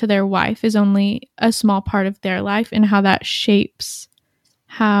relationship to their wife is only a small part of their life, and how that shapes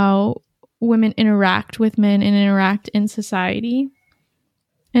how women interact with men and interact in society.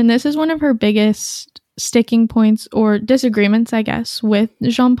 And this is one of her biggest sticking points or disagreements, I guess, with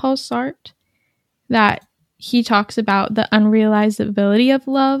Jean-Paul Sartre, that he talks about the unrealizability of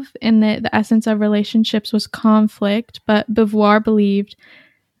love and that the essence of relationships was conflict, but Beauvoir believed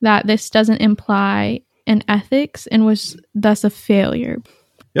that this doesn't imply an ethics and was thus a failure.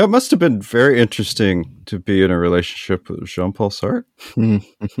 Yeah, it must have been very interesting to be in a relationship with Jean-Paul Sartre. We'll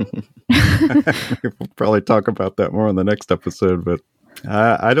probably talk about that more in the next episode, but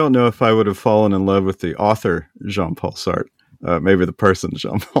I don't know if I would have fallen in love with the author Jean-Paul Sartre. Maybe the person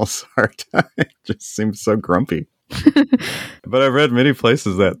Jean-Paul Sartre. It just seems so grumpy. But I've read many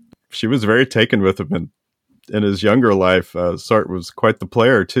places that she was very taken with him, and in his younger life, Sartre was quite the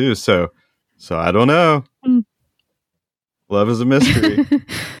player too. So I don't know. Love is a mystery.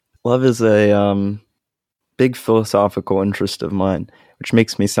 Love is a big philosophical interest of mine, which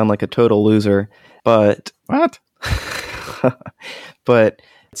makes me sound like a total loser. But what? But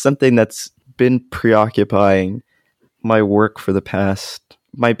it's something that's been preoccupying my work for the past,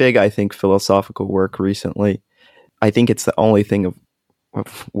 my big, I think, philosophical work recently. I think it's the only thing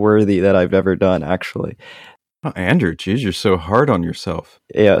of worthy that I've ever done, actually. Oh, Andrew, geez, you're so hard on yourself.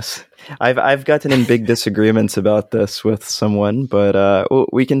 Yes. I've gotten in big disagreements about this with someone, but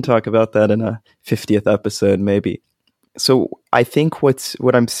we can talk about that in a 50th episode, maybe. So I think what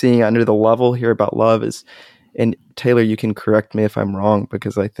I'm seeing under the level here about love is, and Taylor, you can correct me if I'm wrong,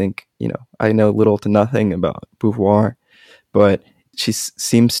 because I think, I know little to nothing about Beauvoir, but she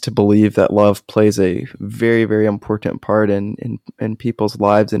seems to believe that love plays a very, very important part in people's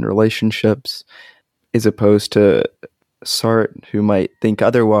lives and relationships, as opposed to Sartre, who might think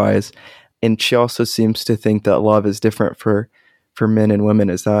otherwise. And she also seems to think that love is different for men and women.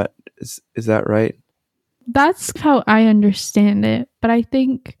 Is that right? That's how I understand it. But I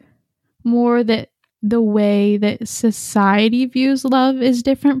think more that the way that society views love is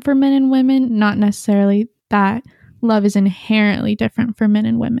different for men and women, not necessarily that love is inherently different for men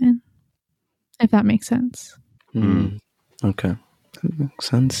and women, if that makes sense. Okay. That makes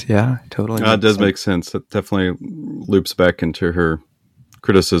sense. Yeah, totally. It does make sense. It definitely loops back into her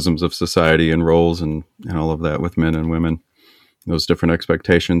criticisms of society and roles and all of that with men and women, those different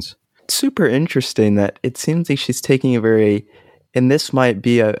expectations. It's super interesting that it seems like she's taking a very, and this might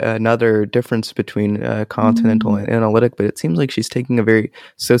be another difference between continental and analytic, but it seems like she's taking a very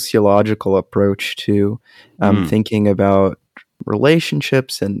sociological approach to thinking about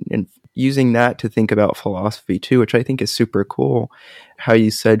relationships and using that to think about philosophy too, which I think is super cool. How you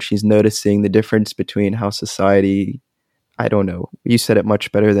said she's noticing the difference between how society, I don't know, you said it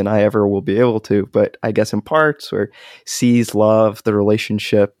much better than I ever will be able to, but I guess in parts, or sees love, the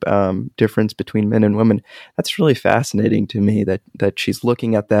relationship difference between men and women. That's really fascinating to me that she's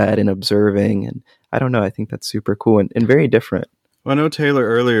looking at that and observing. And I don't know, I think that's super cool and very different. Well, I know Taylor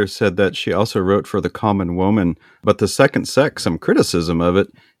earlier said that she also wrote for the Common Woman, but the second sex, some criticism of it,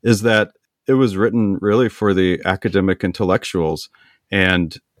 is that it was written really for the academic intellectuals,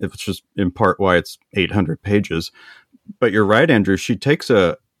 and it's just in part why it's 800 pages. But you're right, Andrew, she takes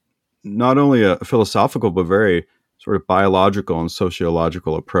not only a philosophical, but very sort of biological and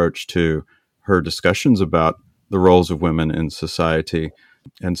sociological approach to her discussions about the roles of women in society.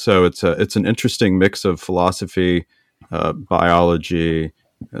 And so it's an interesting mix of philosophy, biology,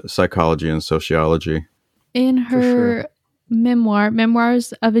 psychology, and sociology. In her memoir,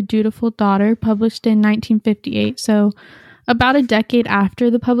 Memoirs of a Dutiful Daughter, published in 1958, so about a decade after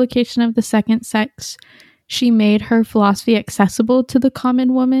the publication of The Second Sex, she made her philosophy accessible to the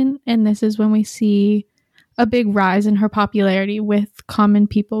common woman, and this is when we see a big rise in her popularity with common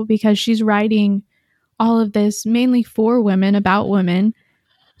people, because she's writing all of this mainly for women, about women.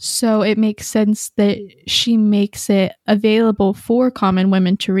 So it makes sense that she makes it available for common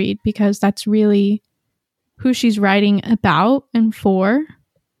women to read, because that's really who she's writing about and for.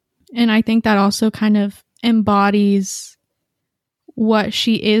 And I think that also kind of embodies what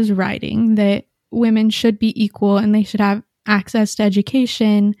she is writing, that women should be equal and they should have access to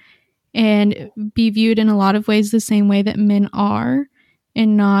education and be viewed in a lot of ways the same way that men are,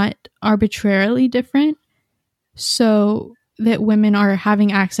 and not arbitrarily different. So that women are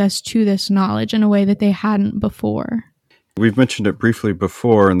having access to this knowledge in a way that they hadn't before. We've mentioned it briefly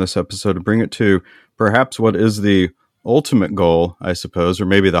before in this episode, to bring it to perhaps what is the ultimate goal, I suppose, or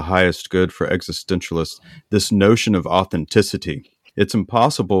maybe the highest good for existentialists, this notion of authenticity. It's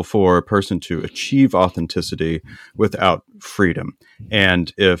impossible for a person to achieve authenticity without freedom.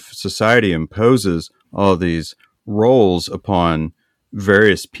 And if society imposes all these roles upon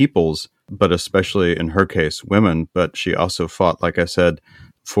various peoples, but especially in her case, women, but she also fought, like I said,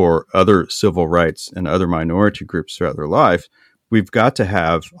 for other civil rights and other minority groups throughout their life, we've got to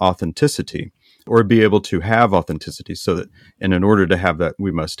have authenticity, or be able to have authenticity, so that, and in order to have that,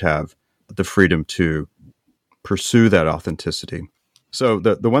 we must have the freedom to pursue that authenticity. So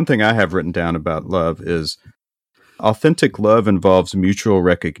the one thing I have written down about love is authentic love involves mutual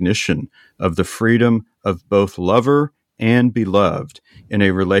recognition of the freedom of both lover and beloved in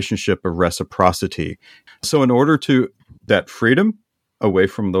a relationship of reciprocity. So in order to that freedom away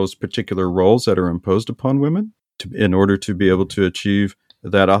from those particular roles that are imposed upon women, in order to be able to achieve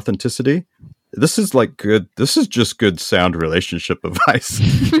that authenticity, this is just good sound relationship advice,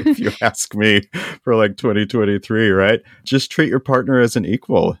 if you ask me, for like 2023, right? Just treat your partner as an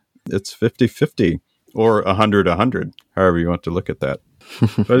equal. It's 50-50 or 100-100, however you want to look at that.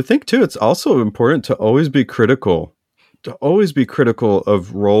 But I think too, it's also important to always be critical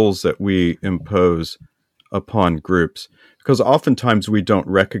of roles that we impose upon groups, because oftentimes we don't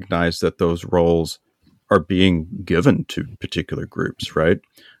recognize that those roles are being given to particular groups, right?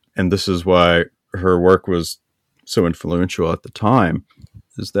 And this is why her work was so influential at the time,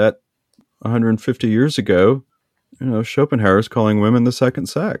 is that 150 years ago, Schopenhauer is calling women the second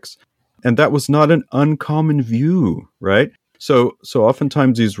sex. And that was not an uncommon view, right? So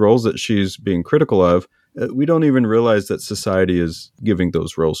oftentimes these roles that she's being critical of, we don't even realize that society is giving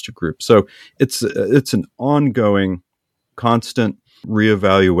those roles to groups. So it's an ongoing, constant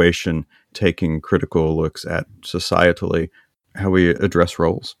reevaluation, taking critical looks at societally how we address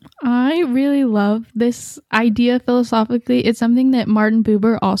roles. I really love this idea philosophically. It's something that Martin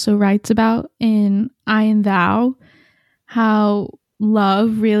Buber also writes about in I and Thou, how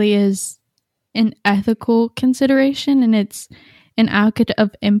love really is an ethical consideration, and an advocate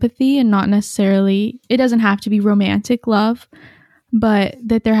of empathy and not necessarily, it doesn't have to be romantic love, but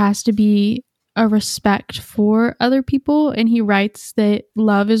that there has to be a respect for other people. And he writes that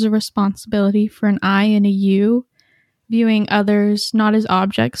love is a responsibility for an I and a you, viewing others not as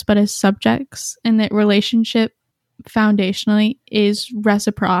objects but as subjects, and that relationship foundationally is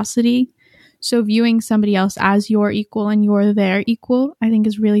reciprocity. So viewing somebody else as your equal and you're their equal, I think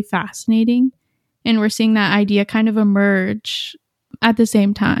is really fascinating. And we're seeing that idea kind of emerge at the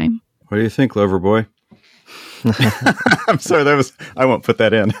same time. What do you think, Loverboy? I'm sorry, I won't put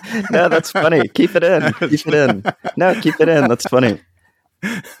that in. No, that's funny. Keep it in. Keep it in. No, keep it in. That's funny.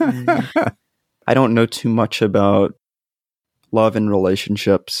 I don't know too much about love and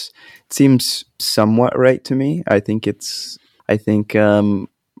relationships. It seems somewhat right to me. I think I'm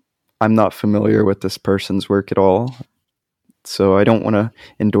not familiar with this person's work at all, so I don't want to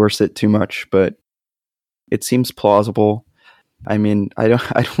endorse it too much, but it seems plausible. I mean, I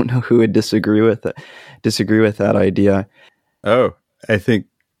don't know who would disagree with that idea. Oh, I think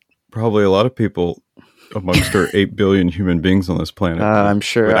probably a lot of people amongst our 8 billion human beings on this planet. I'm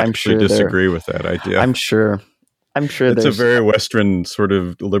sure disagree with that idea. I'm sure it's a very Western sort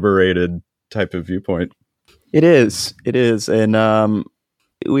of liberated type of viewpoint. It is, and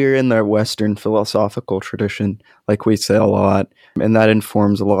we're in the Western philosophical tradition, like we say a lot, and that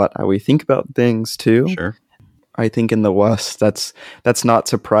informs a lot how we think about things too. Sure. I think in the West, that's not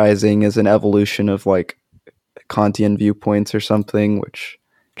surprising as an evolution of like Kantian viewpoints or something, which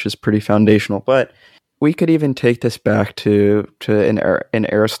is pretty foundational. But we could even take this back to an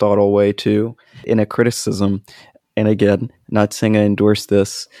Aristotle way too, in a criticism. And again, not saying I endorse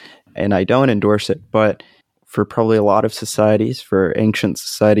this, and I don't endorse it, but for probably a lot of societies, for ancient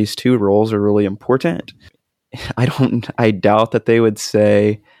societies too, roles are really important. I doubt that they would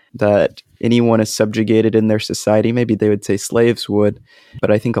say that anyone is subjugated in their society. Maybe they would say slaves would, but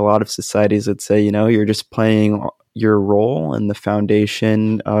I think a lot of societies would say, you're just playing your role in the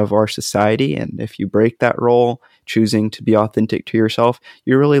foundation of our society. And if you break that role, choosing to be authentic to yourself,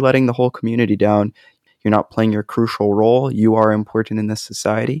 you're really letting the whole community down. You're not playing your crucial role. You are important in this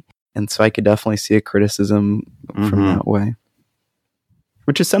society. And so I could definitely see a criticism from that way,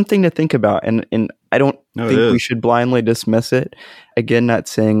 which is something to think about. And I don't think we should blindly dismiss it. Again, not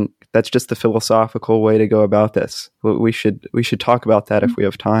saying that's just the philosophical way to go about this. We should talk about that if we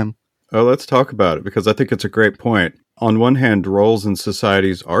have time. Oh, let's talk about it, because I think it's a great point. On one hand, roles in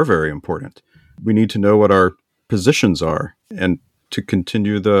societies are very important. We need to know what our positions are and to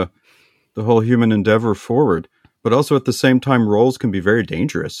continue the whole human endeavor forward. But also at the same time, roles can be very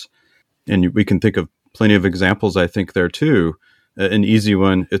dangerous. And we can think of plenty of examples, I think, there too. An easy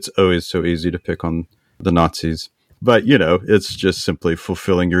one, it's always so easy to pick on the Nazis. But, it's just simply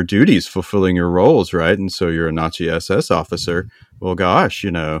fulfilling your duties, fulfilling your roles, right? And so you're a Nazi SS officer. Well, gosh,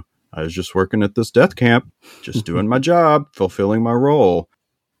 I was just working at this death camp, just doing my job, fulfilling my role.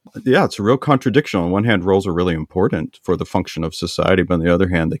 Yeah, it's a real contradiction. On one hand, roles are really important for the function of society, but on the other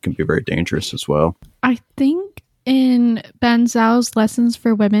hand, they can be very dangerous as well. I think in Ben Zhao's Lessons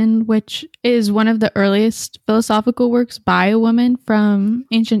for Women, which is one of the earliest philosophical works by a woman from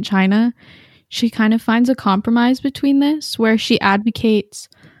ancient China, she kind of finds a compromise between this, where she advocates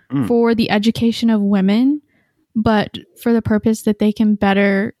for the education of women, but for the purpose that they can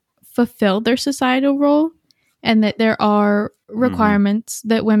better fulfill their societal role, and that there are requirements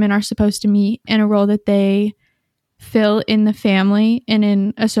that women are supposed to meet in a role that they fill in the family and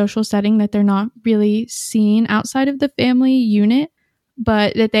in a social setting that they're not really seen outside of the family unit,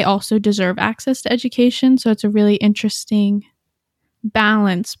 but that they also deserve access to education. So it's a really interesting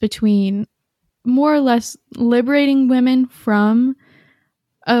balance between more or less liberating women from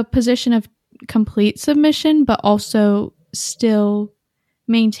a position of complete submission, but also still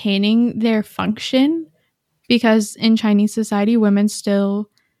maintaining their function, because in Chinese society, women still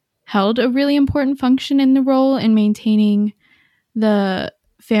held a really important function in the role in maintaining the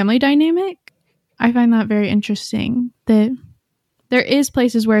family dynamic. I find that very interesting, that there is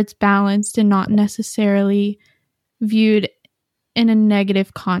places where it's balanced and not necessarily viewed in a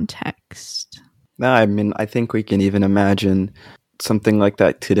negative context. No, I mean, I think we can even imagine something like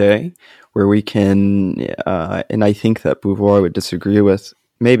that today, where we can, and I think that Beauvoir would disagree with,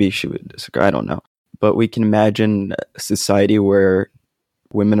 maybe she would disagree, I don't know, but we can imagine a society where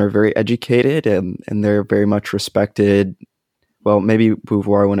women are very educated and they're very much respected. Well, maybe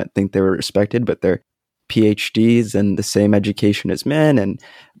Beauvoir wouldn't think they were respected, but they're PhDs and the same education as men, and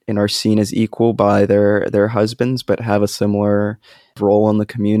are seen as equal by their husbands, but have a similar role in the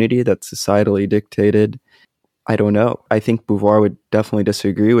community that's societally dictated. I don't know. I think Beauvoir would definitely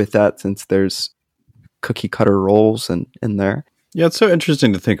disagree with that, since there's cookie cutter roles in there. Yeah, it's so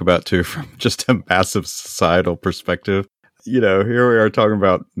interesting to think about, too, from just a massive societal perspective. Here we are talking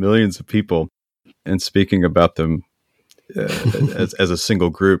about millions of people and speaking about them as a single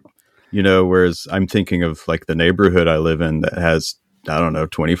group, whereas I'm thinking of like the neighborhood I live in that has,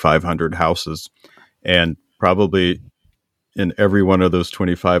 2,500 houses. And probably in every one of those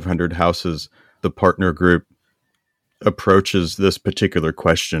 2,500 houses, the partner group approaches this particular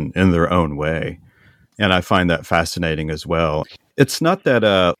question in their own way. And I find that fascinating as well. It's not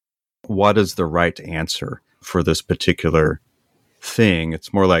that what is the right answer for this particular thing.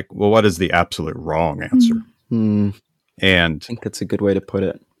 It's more like, well, what is the absolute wrong answer? And I think that's a good way to put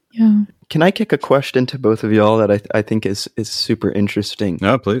it. Yeah. Can I kick a question to both of y'all that I think is super interesting?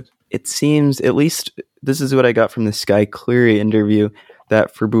 No, please. It seems, at least this is what I got from the Sky Cleary interview,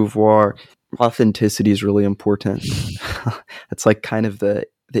 that for Beauvoir, authenticity is really important. It's like kind of the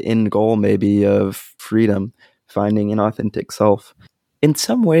end goal maybe of freedom, finding an authentic self. In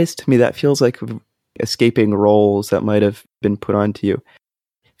some ways, to me, that feels like escaping roles that might have been put onto you.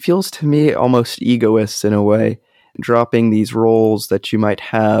 Feels to me almost egoist in a way, dropping these roles that you might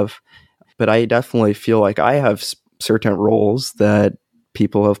have. But I definitely feel like I have certain roles that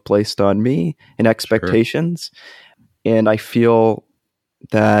people have placed on me and expectations. Sure. And I feel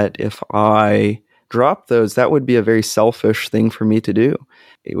that if I drop those, that would be a very selfish thing for me to do.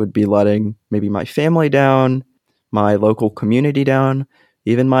 It would be letting maybe my family down, my local community down,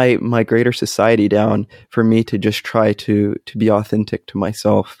 even my greater society down, for me to just try to be authentic to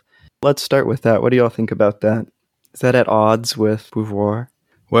myself. Let's start with that. What do y'all think about that? Is that at odds with Beauvoir?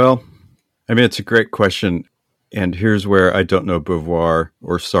 Well, I mean, it's a great question. And here's where I don't know Beauvoir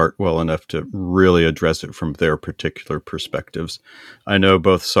or Sartre well enough to really address it from their particular perspectives. I know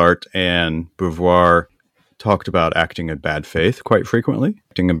both Sartre and Beauvoir talked about acting in bad faith quite frequently.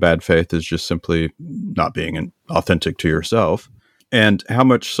 Acting in bad faith is just simply not being authentic to yourself. And how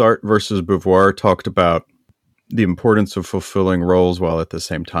much Sartre versus Beauvoir talked about the importance of fulfilling roles while at the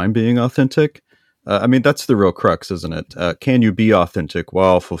same time being authentic. I mean, that's the real crux, isn't it? Can you be authentic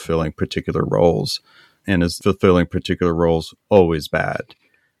while fulfilling particular roles? And is fulfilling particular roles always bad?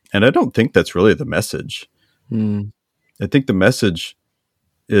 And I don't think that's really the message. I think the message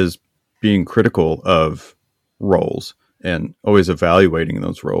is being critical of roles and always evaluating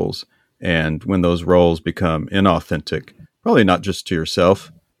those roles. And when those roles become inauthentic, probably not just to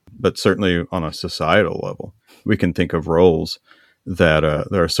yourself, but certainly on a societal level, we can think of roles that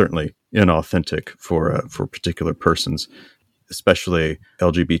are certainly inauthentic for particular persons, especially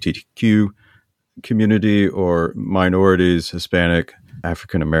LGBTQ community or minorities, Hispanic,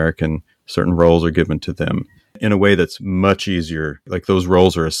 African American. Certain roles are given to them in a way that's much easier. Like those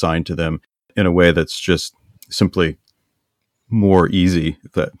roles are assigned to them in a way that's just simply more easy.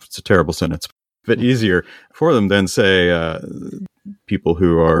 It's a terrible sentence, but easier for them than, say, people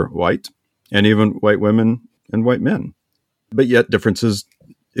who are white, and even white women and white men. But yet differences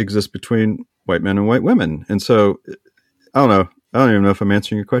exist between white men and white women. And so, I don't know. I don't even know if I'm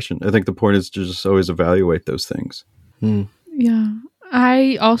answering your question. I think the point is to just always evaluate those things. Yeah.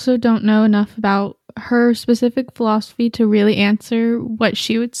 I also don't know enough about her specific philosophy to really answer what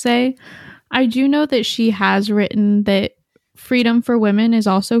she would say. I do know that she has written that freedom for women is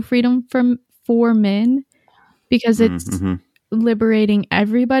also freedom for men, because it's liberating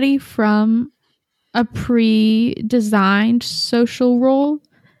everybody from a pre-designed social role.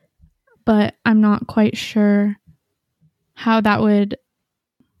 But I'm not quite sure how that would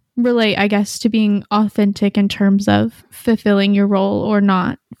relate, I guess, to being authentic in terms of fulfilling your role or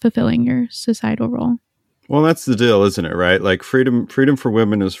not fulfilling your societal role. Well, that's the deal, isn't it? Right? Like freedom for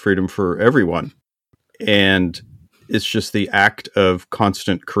women is freedom for everyone. And it's just the act of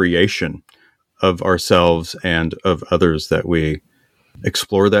constant creation of ourselves and of others that we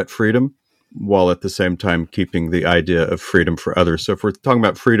explore that freedom, while at the same time keeping the idea of freedom for others. So if we're talking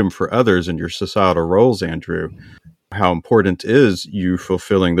about freedom for others and your societal roles, Andrew, how important is you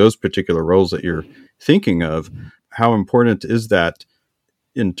fulfilling those particular roles that you're thinking of? How important is that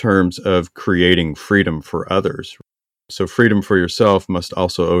in terms of creating freedom for others? So freedom for yourself must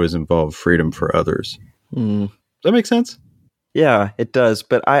also always involve freedom for others. Does that make sense? Yeah, it does.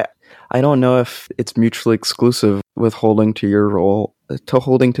 But I don't know if it's mutually exclusive with holding to your role, to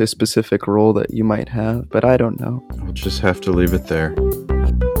holding to a specific role that you might have, but I don't know. We'll just have to leave it there.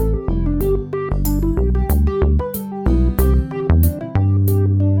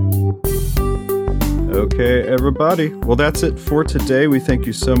 Okay, everybody. Well, that's it for today. We thank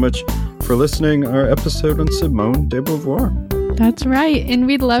you so much for listening to our episode on Simone de Beauvoir. That's right. And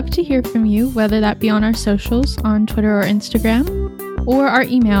we'd love to hear from you, whether that be on our socials, on Twitter or Instagram, or our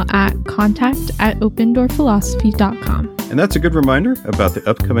email at contact@opendoorphilosophy.com. And that's a good reminder about the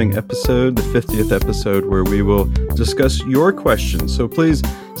upcoming episode, the 50th episode, where we will discuss your questions. So please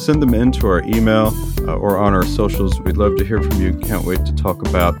send them in to our email or on our socials. We'd love to hear from you. Can't wait to talk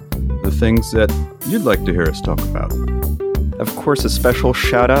about the things that you'd like to hear us talk about. Of course, a special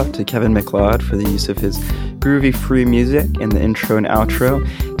shout out to Kevin MacLeod for the use of his groovy free music in the intro and outro.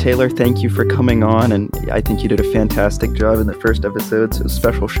 Taylor, thank you for coming on, and I think you did a fantastic job in the first episode, so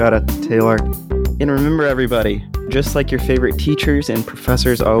special shout out to Taylor. And remember, everybody, just like your favorite teachers and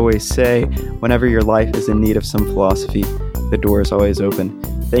professors always say, whenever your life is in need of some philosophy, the door is always open.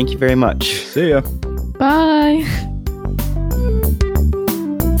 Thank you very much. See ya. Bye.